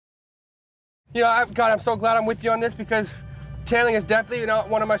You know, God, I'm so glad I'm with you on this because tailing is definitely not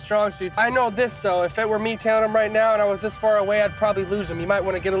one of my strong suits. I know this, though. If it were me tailing him right now and I was this far away, I'd probably lose him. You might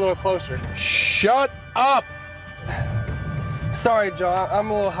want to get a little closer. Shut up! Sorry, Joe. I'm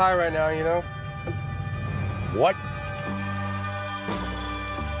a little high right now, you know? What?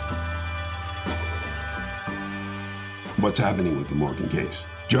 What's happening with the Morgan case?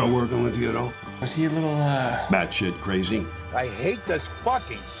 Joe working with you at all? Was he a little, Batshit crazy? I hate this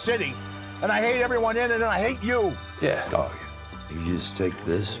fucking city, and I hate everyone in it, and I hate you. Yeah. Dog. You just take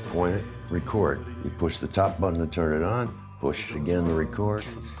this, point it, record. You push the top button to turn it on, push it again to record,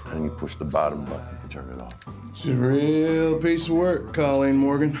 and you push the bottom button to turn it off. She's a real piece of work, Colleen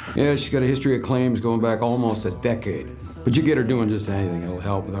Morgan. Yeah, she's got a history of claims going back almost a decade. But you get her doing just anything, it'll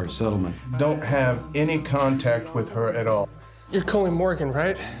help with our settlement. Don't have any contact with her at all. You're Colleen Morgan,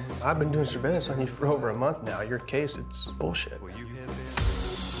 right? I've been doing surveillance on you for over a month now. Your case, it's bullshit.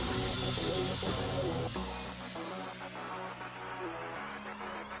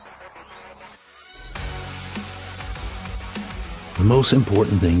 The most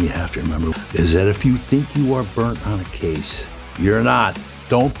important thing you have to remember is that if you think you are burnt on a case, you're not.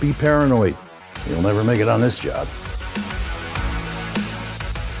 Don't be paranoid. You'll never make it on this job.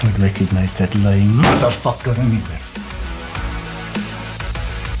 I'd recognize that lying motherfucker anywhere.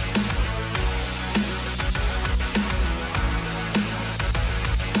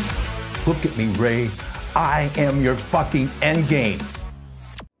 Look at me, Ray. I am your fucking endgame.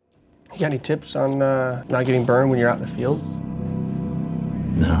 You got any tips on not getting burned when you're out in the field?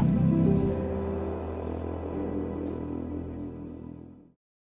 No.